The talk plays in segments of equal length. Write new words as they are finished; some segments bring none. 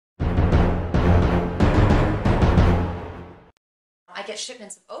I get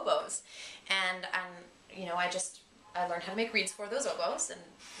shipments of oboes, and you know, I learned how to make reeds for those oboes and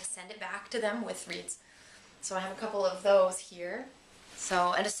send it back to them with reeds. So I have a couple of those here.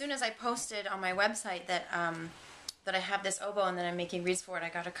 So, and as soon as I posted on my website that that I have this oboe and that I'm making reeds for it, I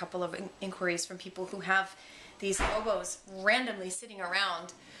got a couple of inquiries from people who have these oboes randomly sitting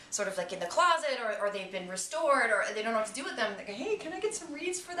around, sort of like in the closet, or they've been restored, or they don't know what to do with them. They go, hey, can I get some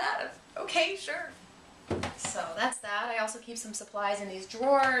reeds for that? Okay, sure. So that's that. I also keep some supplies in these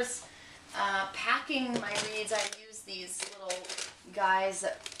drawers. Packing my reeds, I use these little guys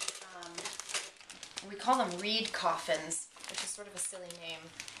that, we call them reed coffins, which is sort of a silly name.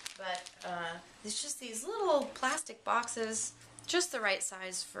 But it's just these little plastic boxes, just the right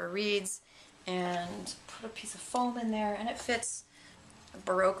size for reeds, and put a piece of foam in there, and it fits a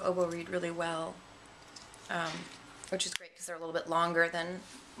Baroque oboe reed really well, which is great because they're a little bit longer than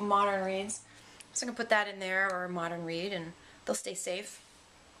modern reeds. So I'm going to put that in there, or a modern reed, and they'll stay safe.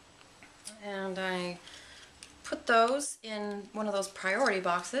 And I put those in one of those priority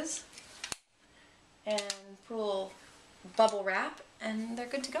boxes and put a little bubble wrap, and they're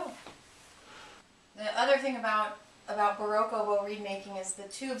good to go. The other thing about Baroque oboe reed making is the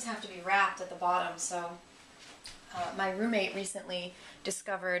tubes have to be wrapped at the bottom. So my roommate recently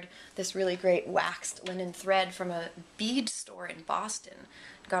discovered this really great waxed linen thread from a bead store in Boston.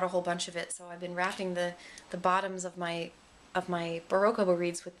 Got a whole bunch of it, so I've been wrapping the bottoms of my Baroque oboe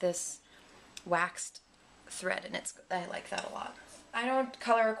reeds with this waxed thread, and I like that a lot. I don't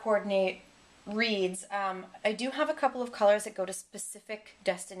color coordinate reeds. I do have a couple of colors that go to specific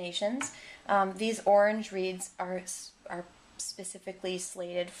destinations. These orange reeds are specifically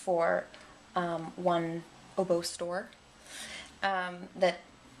slated for one oboe store that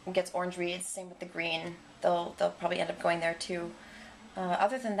gets orange reeds. Same with the green. They'll probably end up going there too.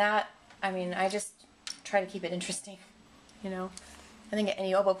 Other than that, I mean, I just try to keep it interesting, you know. I think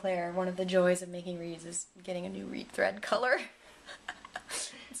any oboe player, one of the joys of making reeds is getting a new reed thread color.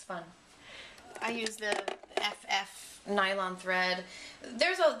 It's fun. I use the FF nylon thread.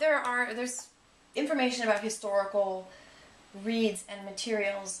 There's information about historical reeds and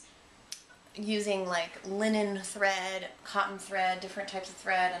materials using like linen thread, cotton thread, different types of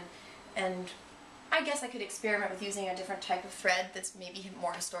thread, and I guess I could experiment with using a different type of thread that's maybe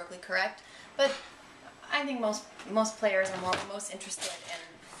more historically correct, but I think most players are most interested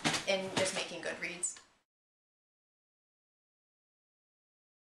in